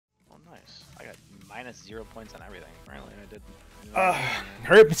minus 0 points on everything. Apparently, I did.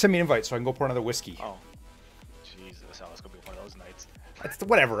 Hurry up and send me an invite so I can go pour another whiskey. Oh, Jesus! Oh, it's gonna be one of those nights.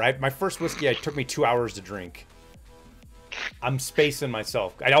 Whatever. My first whiskey, it took me 2 hours to drink. I'm spacing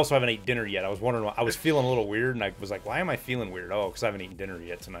myself. I also haven't eaten dinner yet. I was wondering why. I was feeling a little weird, and I was like, "Why am I feeling weird?" Oh, because I haven't eaten dinner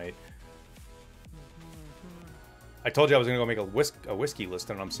yet tonight. I told you I was gonna go make a whiskey list,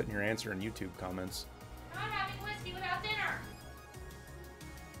 and I'm sitting here answering YouTube comments. Not having whiskey without dinner.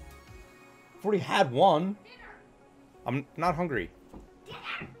 I've already had one. Dinner. I'm not hungry.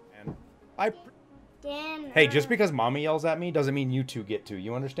 Dinner. And Dinner. hey, just because mommy yells at me doesn't mean you two get to.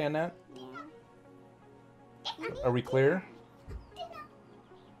 You understand that? Yeah. Are we clear?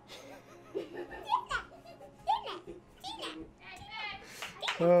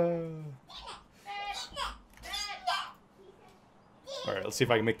 All right, let's see if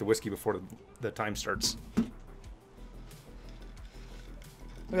I can make the whiskey before the time starts. Look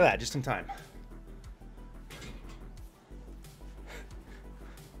at that, just in time.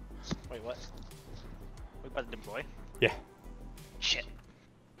 Wait, what? We about to deploy? Yeah. Shit.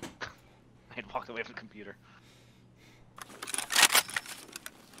 I had walked away from the computer.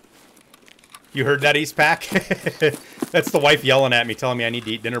 You heard that, East Pack? That's the wife yelling at me, telling me I need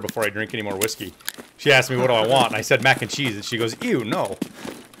to eat dinner before I drink any more whiskey. She asked me, what do I want? And I said mac and cheese. And she goes, ew, no.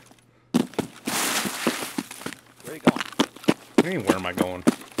 Where are you going? What do you mean, where am I going?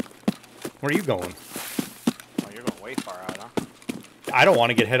 Where are you going? Oh, you're going way far out, huh? I don't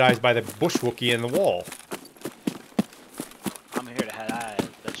want to get head-eyes by the bush Wookiee in the wall. I'm here to head eyes,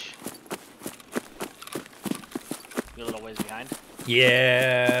 bitch. You a little ways behind?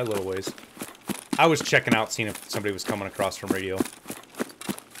 Yeah, a little ways. I was checking out, seeing if somebody was coming across from radio.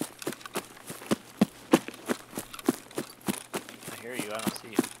 I hear you, I don't see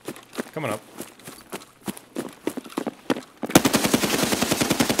you. Coming up.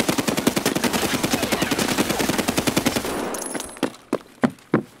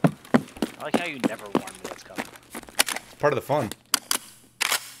 I like how you never warn me what's coming. Part of the fun.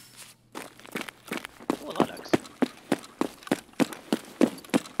 Oh, Linux.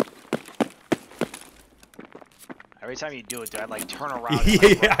 Every time you do it, dude, I like turn around.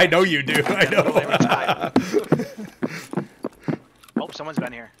 Yeah, I know you do. I know. Every time. Oh, someone's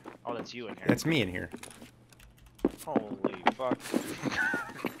been here. Oh, that's you in here. That's me in here. Holy fuck.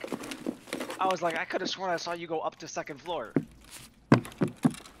 I was like, I could have sworn I saw you go up to second floor.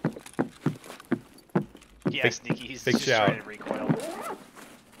 Yeah, sneaky. He's big just shout. trying to recoil. Fucking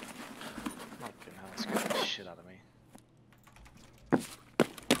hell, that scared the shit out of me.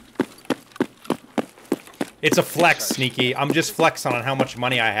 It's a flex, Sneaky. I'm just flexing on how much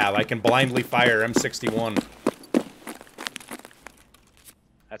money I have. I can blindly fire M61.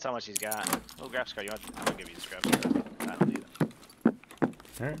 That's how much he's got. Oh, graphics card. You want? I'm gonna give you this graphics card. I don't need it.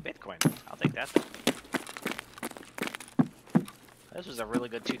 Alright. Bitcoin. I'll take that. This was a really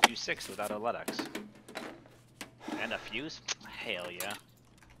good 226 without a LEDX. And a fuse? Hell yeah.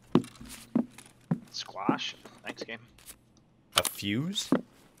 Squash. Thanks, game. A fuse?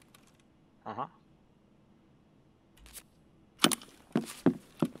 Uh-huh.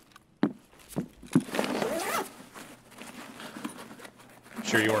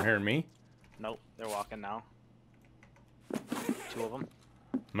 Sure you weren't hearing me? Nope, they're walking now. Two of them.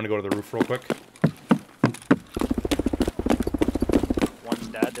 I'm gonna go to the roof real quick. One's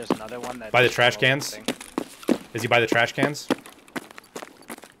dead. There's another one that. By the trash cans? Is he by the trash cans?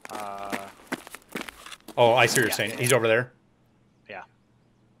 Oh, I see what you're saying. He's over there. Yeah.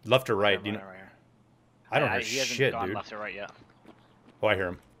 Left or right? Do you know? Right here. I don't hear He hasn't shit, gone dude. left or right yet. Oh, I hear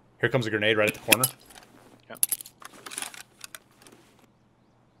him. Here comes a grenade right at the corner. Yep.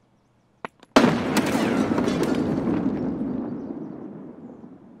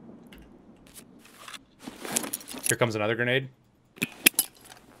 Here comes another grenade.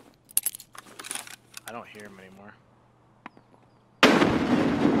 I don't hear him anymore.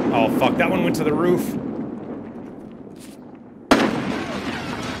 Oh, fuck. That one went to the roof.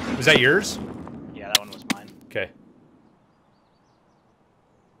 Was that yours? Yeah, that one was mine. Okay.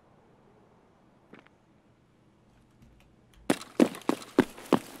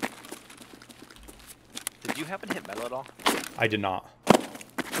 Did you happen to hit metal at all? I did not.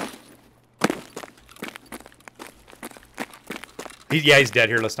 Yeah, he's dead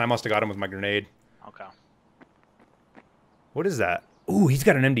here. Listen, I must have got him with my grenade. Okay. What is that? Ooh, he's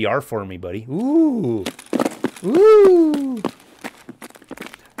got an MDR for me, buddy. Ooh. Ooh.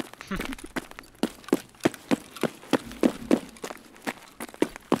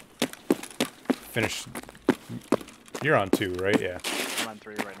 Finish. You're on 2, right? Yeah. I'm on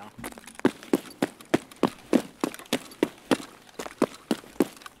 3 right now.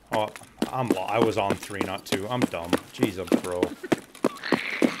 Oh, I was on 3, not 2. I'm dumb. Jeez, I'm pro.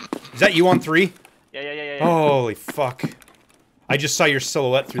 Is that you on 3? Yeah. Holy fuck. I just saw your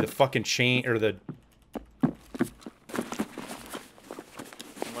silhouette through the fucking chain, or the... I'm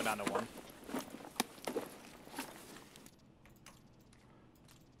going down to 1.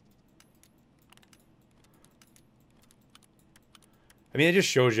 I mean, it just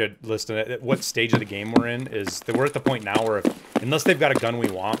shows you, listen, what stage of the game we're in is that we're at the point now where unless they've got a gun we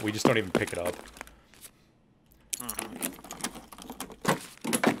want, we just don't even pick it up.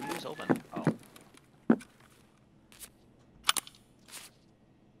 Who's open? Oh.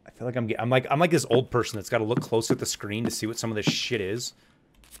 I feel like I'm like this old person that's got to look close at the screen to see what some of this shit is.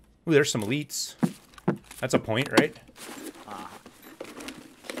 Ooh, there's some elites. That's a point, right?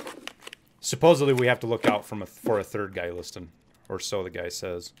 Supposedly we have to look out for a third guy, Lysten. Or so the guy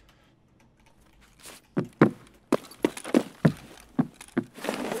says.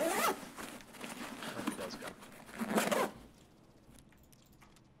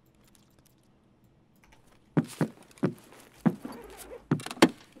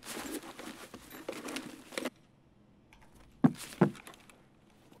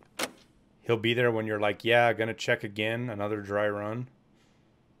 He'll be there when you're like, yeah, gonna check again, another dry run.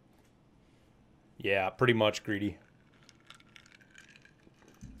 Yeah, pretty much, Greedy.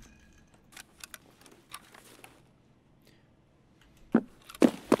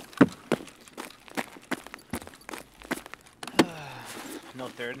 No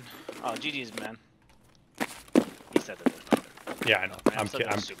third. Oh, GG's, man. He said that there's no third. Yeah, I know. I'm still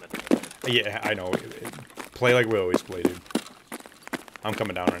gonna assume that there's no third. Yeah, I know. Play like we always play, dude. I'm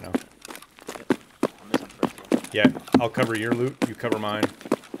coming down right now. Yep. I'm missing first floor. Yeah, I'll cover your loot. You cover mine.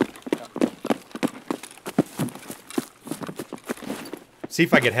 Yep. See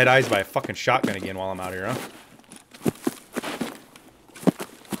if I get head eyes by a fucking shotgun again while I'm out here, huh?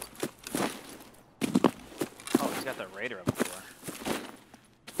 Oh, he's got the Raider up the floor.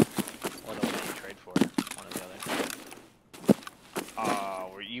 What else did you trade for? One or the other.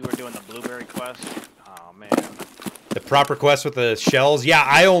 You were doing the blueberry quest? Oh, man. The proper quest with the shells? Yeah,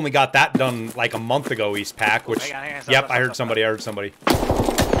 I only got that done like a month ago, East Pack, which... Hang on, yep, I heard somebody. I'm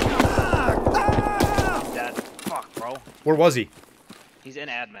dead. Fuck, bro. Where was he? He's in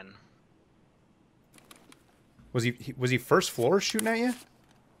admin. Was he first floor shooting at you?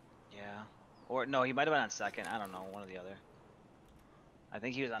 Yeah. Or, no, he might have been on second. I don't know. One or the other. I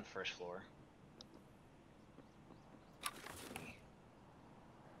think he was on first floor.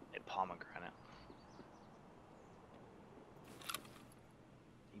 A pomegranate.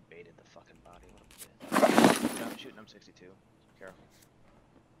 He baited the fucking body. What a bitch. I'm shooting him 62. Careful.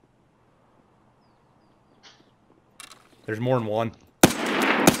 There's more than one.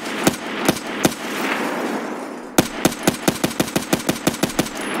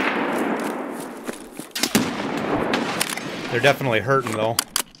 They're definitely hurting, though.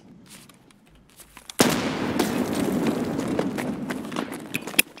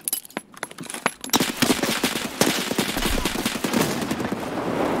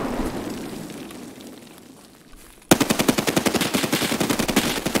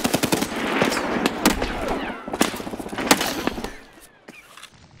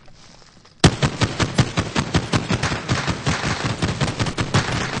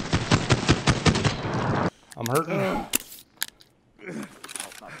 I'm hurting.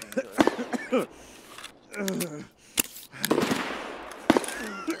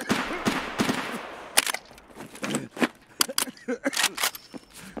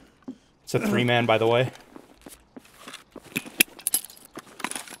 It's a 3-man, by the way.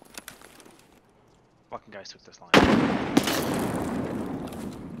 Fucking guys took this line.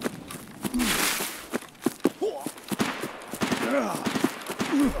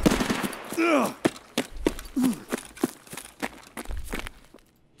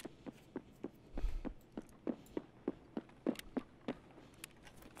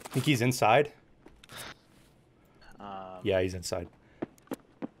 Think he's inside? Um, Yeah, he's inside.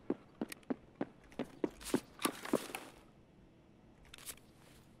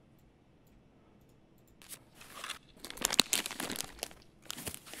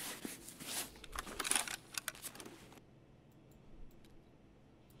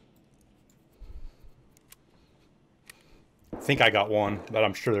 I think I got one, but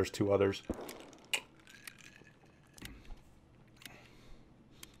I'm sure there's 2 others.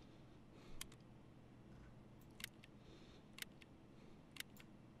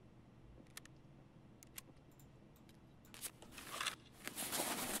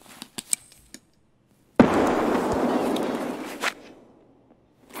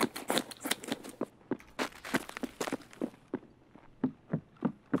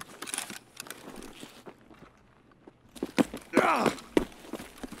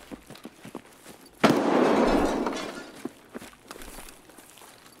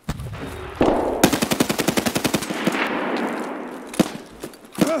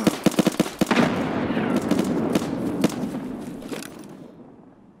 Did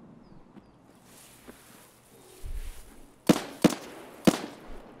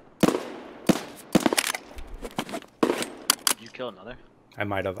you kill another? I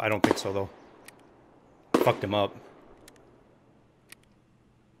might have. I don't think so, though. Fucked him up.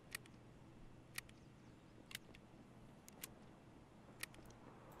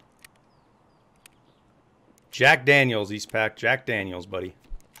 Jack Daniels, East Pack. Jack Daniels, buddy.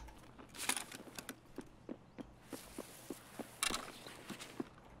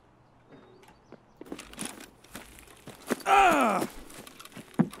 Ah!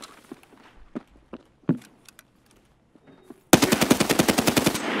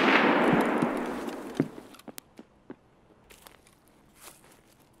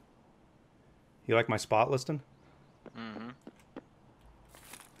 You like my spot, Lysten? Mm-hmm.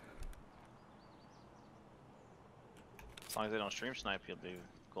 As long as they don't stream snipe, you'll be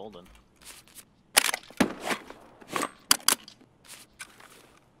golden.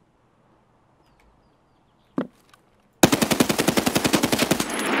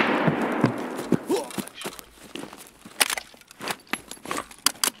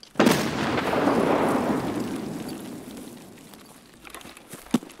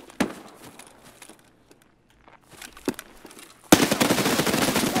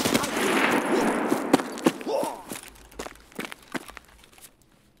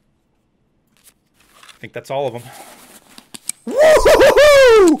 I think that's all of them.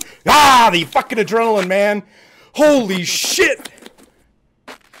 Woo-hoo-hoo-hoo! Ah, the fucking adrenaline, man. Holy shit.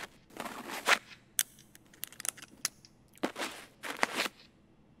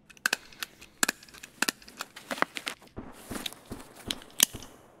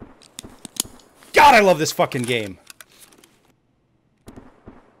 God, I love this fucking game.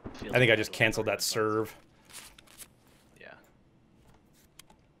 I think I just canceled that serve.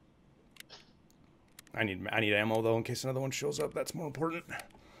 I need ammo, though, in case another one shows up. That's more important.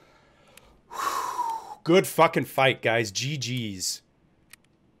 Good fucking fight, guys. GG's.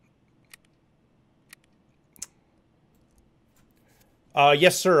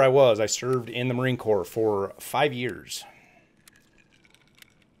 Yes, sir, I was. I served in the Marine Corps for 5 years.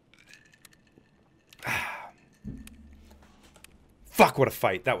 Fuck, what a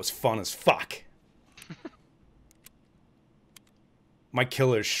fight. That was fun as fuck. My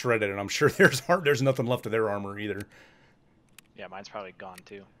killer is shredded, and I'm sure there's nothing left of their armor either. Yeah, mine's probably gone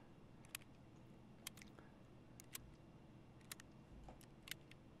too.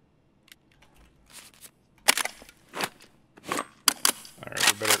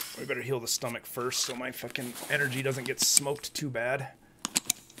 Alright, we better heal the stomach first so my fucking energy doesn't get smoked too bad.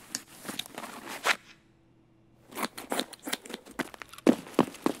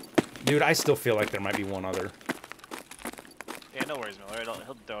 Dude, I still feel like there might be one other. Yeah, no worries, Miller.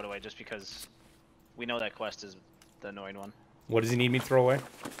 He'll throw it away just because we know that quest is the annoying one. What does he need me to throw away?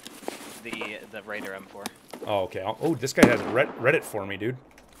 The Raider M4. Oh, okay. Oh, this guy has Reddit for me, dude.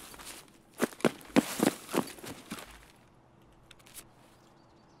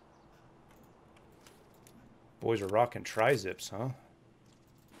 Boys are rocking tri-zips, huh?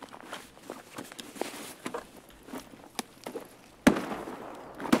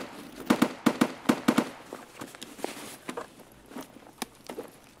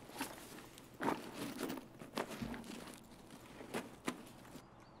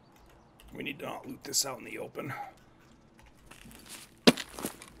 We need to not loot this out in the open.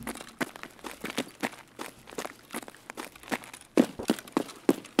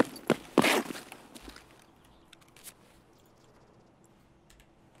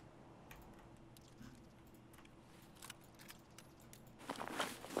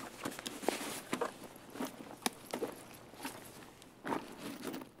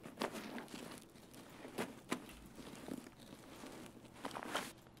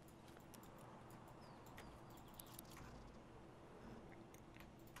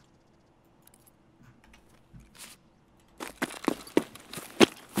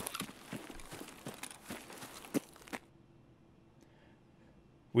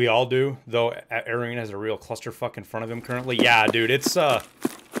 We all do, though Airwingmarine has a real clusterfuck in front of him currently. Yeah, dude, it's, I'm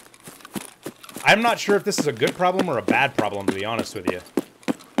not sure if this is a good problem or a bad problem, to be honest with you.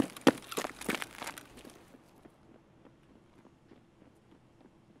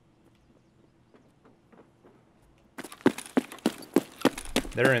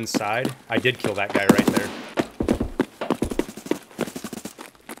 They're inside. I did kill that guy right there.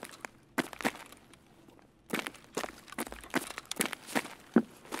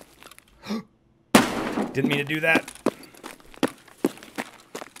 Didn't mean to do that.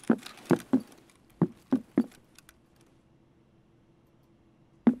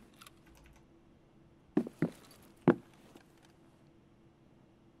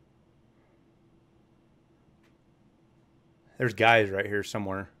 There's guys right here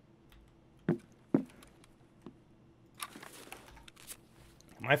somewhere. Am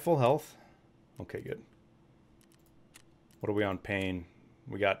I full health? Okay, good. What are we on pain?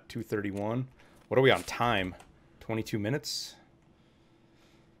 We got 231. What are we on time? 22 minutes?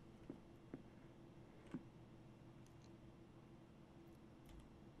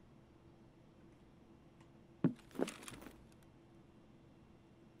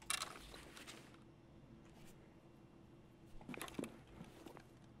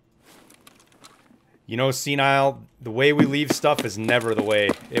 You know, Senile, the way we leave stuff is never the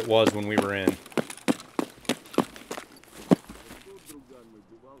way it was when we were in.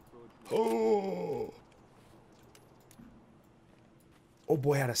 Oh. Oh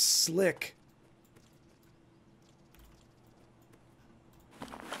boy, I had a slick.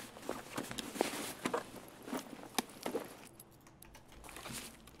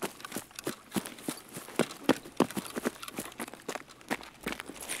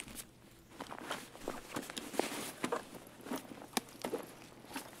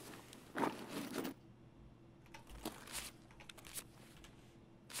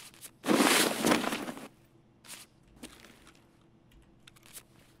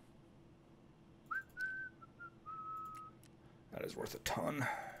 That is worth a ton.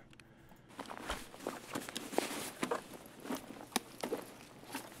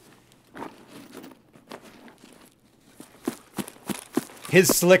 His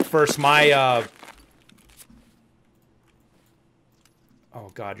slick first, my oh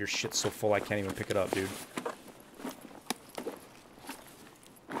god, your shit's so full I can't even pick it up, dude.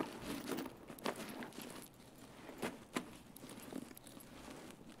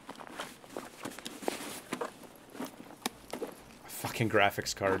 Fucking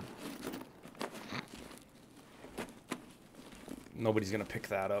graphics card. Nobody's gonna pick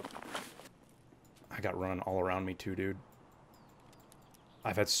that up. I got run all around me too, dude.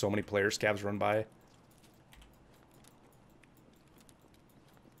 I've had so many player scabs run by.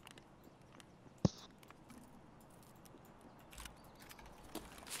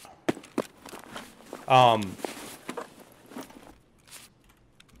 Oh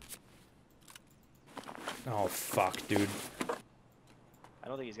fuck, dude. I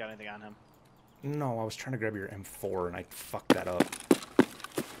don't think he's got anything on him. No, I was trying to grab your M4 and I fucked that up.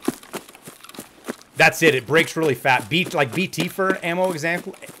 That's it. It breaks really fast. Like BT for ammo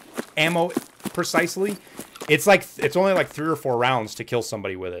example, ammo precisely. It's like it's only like 3 or 4 rounds to kill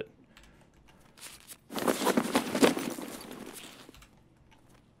somebody with it.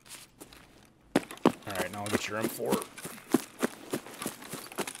 All right, now I'll get your M4.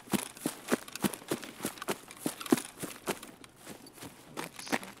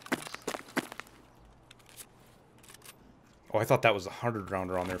 Oh, I thought that was a 100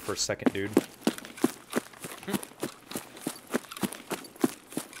 rounder on there for a second, dude.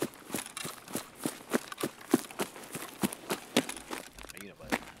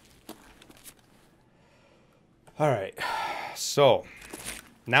 All right, so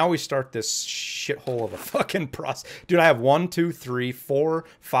now we start this shithole of a fucking process. Dude, I have 1, 2, 3, 4,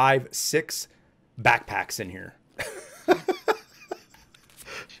 5, 6 backpacks in here.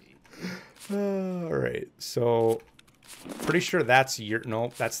 All right, so pretty sure that's your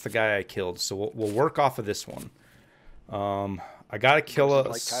no, that's the guy I killed. So we'll work off of this one. I gotta kill a.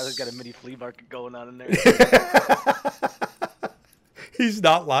 Like Tyler's got a mini flea market going on in there. He's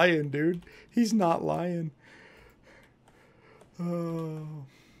not lying, dude. He's not lying. Oh.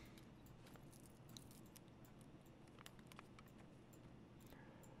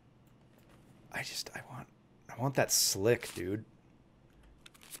 I want that slick, dude.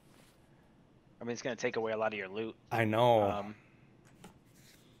 I mean, it's gonna take away a lot of your loot. I know. I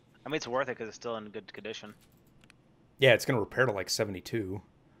mean, it's worth it because it's still in good condition. Yeah, it's gonna repair to like 72.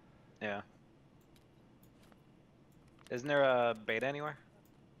 Yeah. Isn't there a beta anywhere?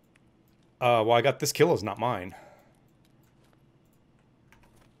 Well, I got this kill is not mine.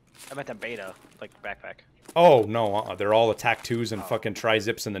 I meant the beta, like backpack. Oh no, they're all attack 2s and fucking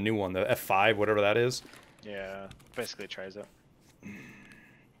tri-zips in the new one, the F5, whatever that is. Yeah, basically tries it.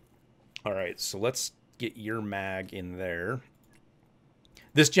 All right, so let's get your mag in there.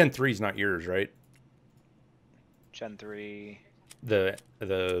 This Gen 3 is not yours, right? Gen 3. The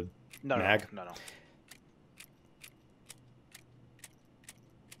mag? No.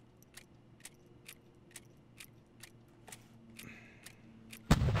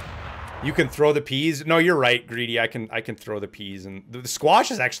 You can throw the peas. No, you're right, Greedy. I can throw the peas, and the squash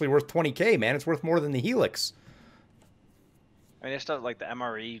is actually worth 20K, man. It's worth more than the Helix. I mean, there's stuff like the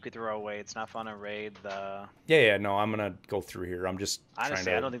MRE you could throw away. It's not fun to raid. The Yeah, no, I'm gonna go through here. I'm just honestly, trying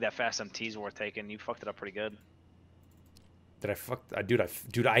to... I don't think that fast MT's worth taking. You fucked it up pretty good. Did I fuck?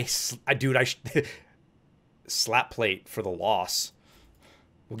 Slap plate for the loss.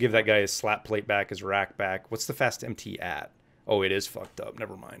 We'll give that guy his slap plate back, his rack back. What's the fast MT at? Oh, it is fucked up.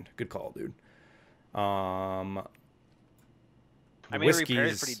 Never mind. Good call, dude. I mean, repair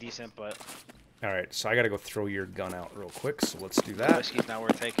is pretty decent, but... Alright, so I gotta go throw your gun out real quick, so let's do The that. whiskey's not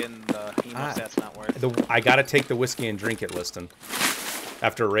worth taking. The hemostat's not worth. I gotta take the whiskey and drink it, Lysten.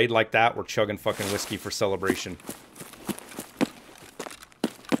 After a raid like that, we're chugging fucking whiskey for celebration.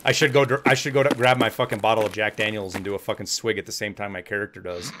 I should go to grab my fucking bottle of Jack Daniels and do a fucking swig at the same time my character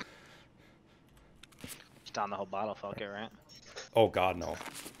does. Just down the whole bottle, fuck it, right? Oh god, no.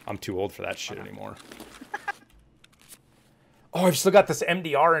 I'm too old for that shit anymore. Oh, I've still got this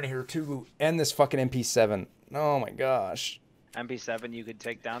MDR in here too, and this fucking MP7. Oh my gosh. MP7 you could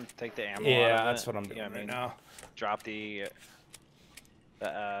take the ammo out of Yeah, that's it. what I'm doing right now. Drop the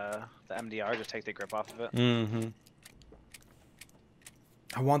MDR, just take the grip off of it. Mm-hmm.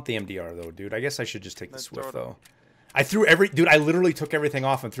 I want the MDR though, dude. I guess I should just take the Swift though. I literally took everything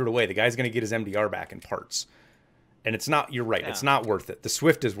off and threw it away. The guy's gonna get his MDR back in parts. And it's not. You're right. Yeah. It's not worth it. The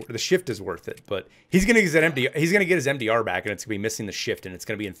shift is worth it, but he's gonna get his MDR back, and it's gonna be missing the shift, and it's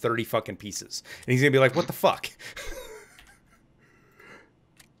gonna be in 30 fucking pieces, and he's gonna be like, "What the fuck?"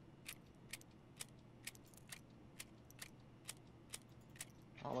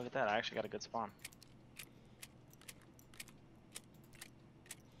 Oh, look at that! I actually got a good spawn.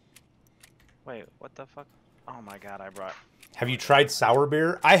 Wait, what the fuck? Oh my god! I brought. Have you tried sour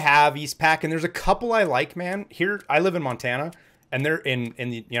beer? I have, East Pack, and there's a couple I like, man. Here, I live in Montana, and they're in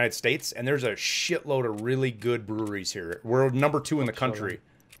the United States, and there's a shitload of really good breweries here. We're number 2 in the country.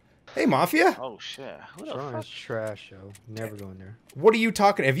 Hey, Mafia. Oh, shit. Who the Shoreline fuck? is trash, yo. Never going there. What are you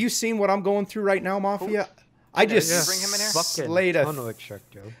talking? Have you seen what I'm going through right now, Mafia? I just bring him in here? slayed a... Tunnel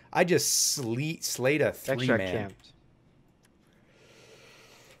extract, yo. I just slayed a 3-man. Camped.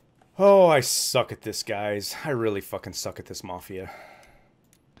 Oh, I suck at this, guys. I really fucking suck at this, Mafia.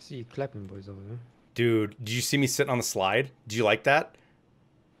 I see you clapping, boys, over there. Dude, did you see me sitting on the slide? Did you like that?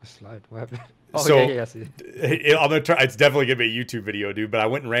 A slide? What happened? Oh, so, yeah, I see it. I'm gonna try. It's definitely gonna be a YouTube video, dude. But I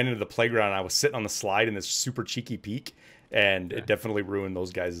went and ran into the playground, and I was sitting on the slide in this super cheeky peak, and it definitely ruined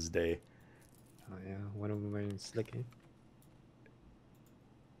those guys' day. Oh, yeah. One of them went slicking.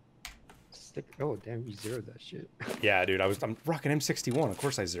 Oh, damn, you zeroed that shit. Yeah, dude, I'm rocking M61. Of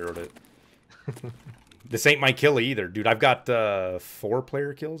course I zeroed it. This ain't my kill either, dude. I've got 4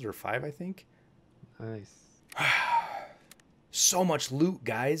 player kills, or 5, I think. Nice. So much loot,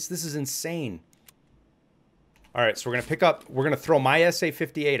 guys. This is insane. All right, so we're going to throw my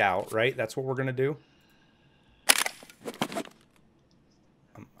SA-58 out, right? That's what we're going to do.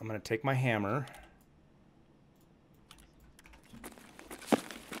 I'm going to take my hammer.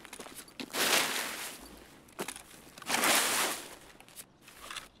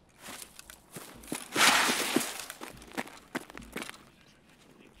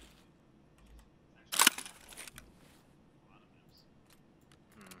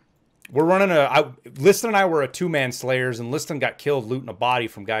 We're running Lysten and I were a 2-man slayers, and Lysten got killed looting a body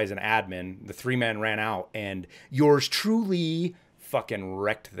from guys in admin. The 3-man ran out, and yours truly fucking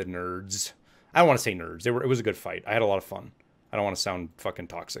wrecked the nerds. I don't want to say nerds. It was a good fight. I had a lot of fun. I don't want to sound fucking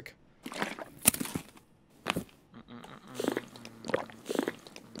toxic.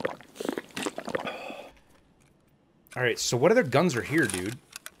 All right, so what other guns are here, dude?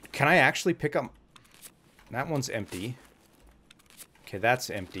 Can I actually pick up... That one's empty. Okay, that's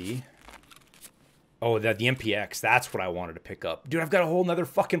empty. Oh, the MPX. That's what I wanted to pick up. Dude, I've got a whole nother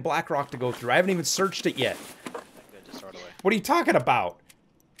fucking Blackrock to go through. I haven't even searched it yet. Good, just throw it away. What are you talking about?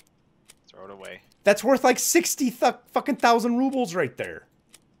 Throw it away. That's worth like 60 fucking thousand rubles right there.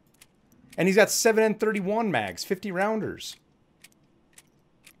 And he's got 7N31 mags, 50 rounders.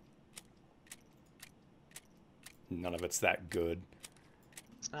 None of it's that good.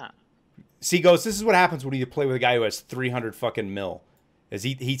 It's not. See, Ghost, this is what happens when you play with a guy who has 300 fucking mil. Is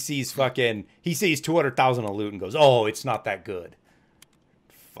he sees 200,000 of loot and goes, oh, it's not that good.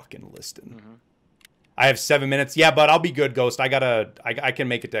 Fucking Lysten. Mm-hmm. I have 7 minutes. Yeah, but I'll be good, Ghost. I can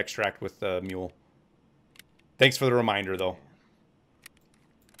make it to extract with Mule. Thanks for the reminder, though.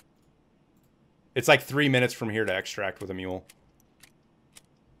 It's like 3 minutes from here to extract with a Mule.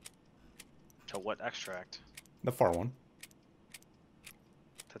 To what extract? The far one.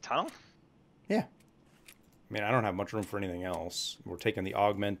 The tunnel? Yeah. I mean, I don't have much room for anything else. We're taking the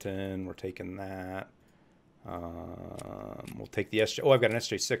Augmentin. We're taking that. We'll take the SJ. Oh, I've got an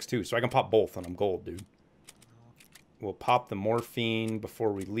SJ6 too, so I can pop both and I'm gold, dude. We'll pop the morphine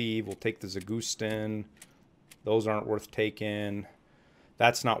before we leave. We'll take the Zagustin. Those aren't worth taking.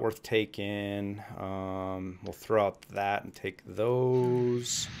 That's not worth taking. We'll throw out that and take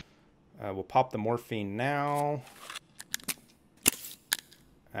those. We'll pop the morphine now.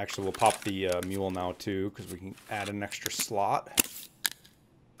 Actually, we'll pop the mule now, too, because we can add an extra slot.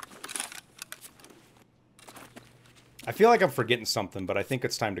 I feel like I'm forgetting something, but I think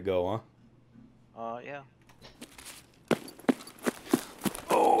it's time to go, huh? Yeah.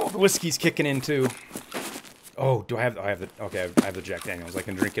 Oh, the whiskey's kicking in, too. Oh, do I have the... Okay, I have the Jack Daniels. I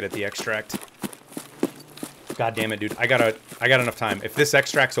can drink it at the extract. God damn it, dude. I got enough time. If this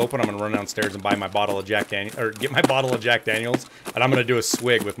extract's open, I'm gonna run downstairs and buy my bottle of Jack Daniels, or get my bottle of Jack Daniels, and I'm gonna do a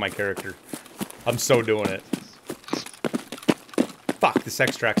swig with my character. I'm so doing it. Fuck, this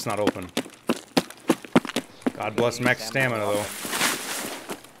extract's not open. God bless max stamina, though.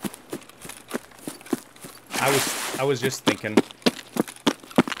 I was just thinking.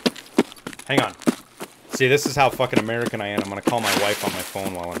 Hang on. See, this is how fucking American I am. I'm gonna call my wife on my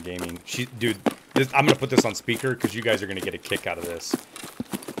phone while I'm gaming. Dude, I'm gonna put this on speaker because you guys are gonna get a kick out of this.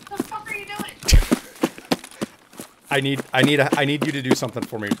 What the fuck are you doing? I need you to do something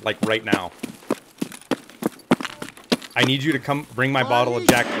for me, like right now. I need you to come bring my bottle of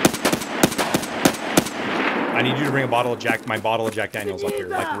Jack. I need you to bring my bottle of Jack Daniels up here,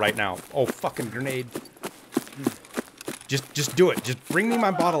 like right now. Oh, fucking grenade! Just do it. Just bring me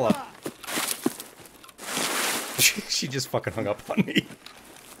my bottle up. She just fucking hung up on me.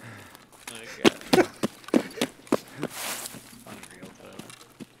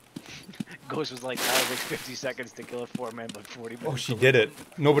 Ghost was like, I was like 50 seconds to kill a 4-man, but 40 minutes. Oh, she did it.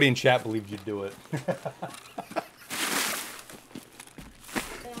 Nobody in chat believed you'd do it. They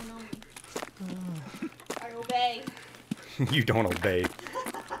don't know me. I obey. You don't obey.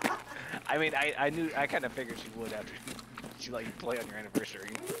 I mean, I kind of figured she would after she let you play on your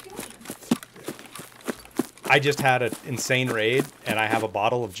anniversary. I just had an insane raid, and I have a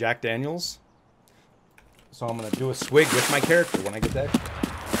bottle of Jack Daniels. So I'm going to do a swig with my character when I get that.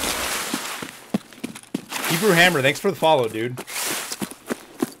 Hebrew Hammer, thanks for the follow, dude.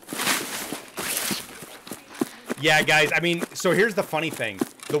 Yeah, guys, I mean, so here's the funny thing.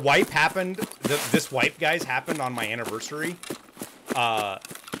 The wipe happened, this wipe, guys, happened on my anniversary. And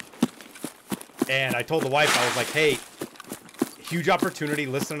I told the wife, I was like, hey, huge opportunity,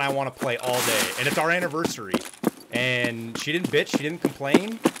 Lysten and I want to play all day. And it's our anniversary. And she didn't bitch, she didn't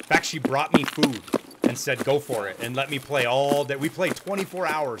complain. In fact, she brought me food and said, go for it. And let me play all day. We played 24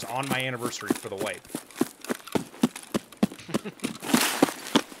 hours on my anniversary for the wipe.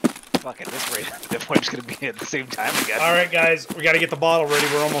 Fuck it, this rate, the wipe's gonna be at the same time again. All right, guys, we got to get the bottle ready.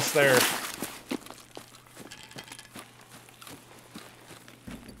 We're almost there.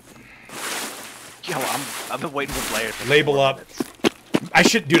 Yo, I've been waiting for players for Label 4 up. minutes.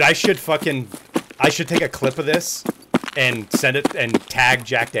 I should take a clip of this and send it and tag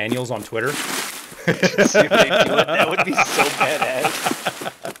Jack Daniels on Twitter. See if they do it. That would be so badass.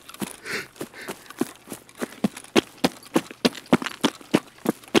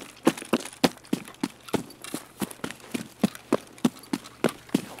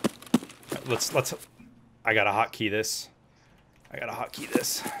 Let's. I gotta hotkey this.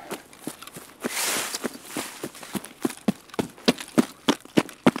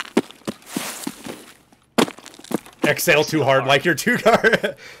 Exhale too hard like you're too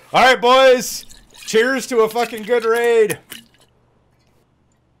hard. All right, boys. Cheers to a fucking good raid.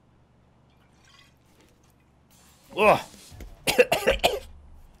 Ugh.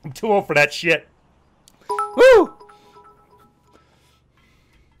 I'm too old for that shit. Woo!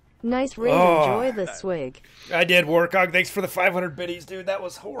 Nice raid. Oh. Enjoy the swig. I did, Warcog. Thanks for the 500 biddies, dude. That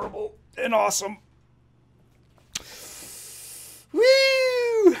was horrible and awesome. Woo!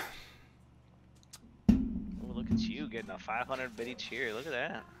 Oh, look at you getting a 500 biddy cheer. Look at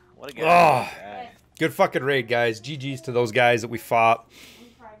that. What a good guy. Good fucking raid, guys. GG's to those guys that we fought.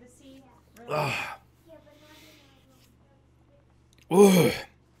 Ooh.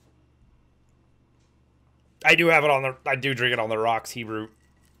 I do have it on the. I do drink it on the rocks, Hebrew.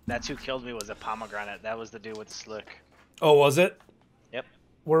 That's who killed me was a pomegranate. That was the dude with the slick. Oh, was it? Yep.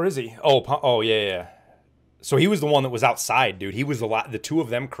 Where is he? Oh, yeah. So he was the one that was outside, dude. He was the two of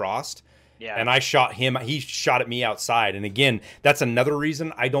them crossed. Yeah. And I shot him. He shot at me outside. And again, that's another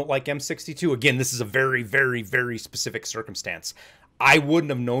reason I don't like M62. Again, this is a very, very, very specific circumstance. I wouldn't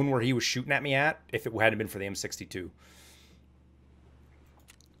have known where he was shooting at me at if it hadn't been for the M62.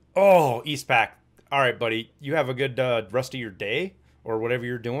 Oh, Eastpack. All right, buddy. You have a good rest of your day or whatever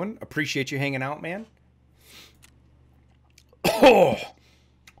you're doing. Appreciate you hanging out, man. Oh.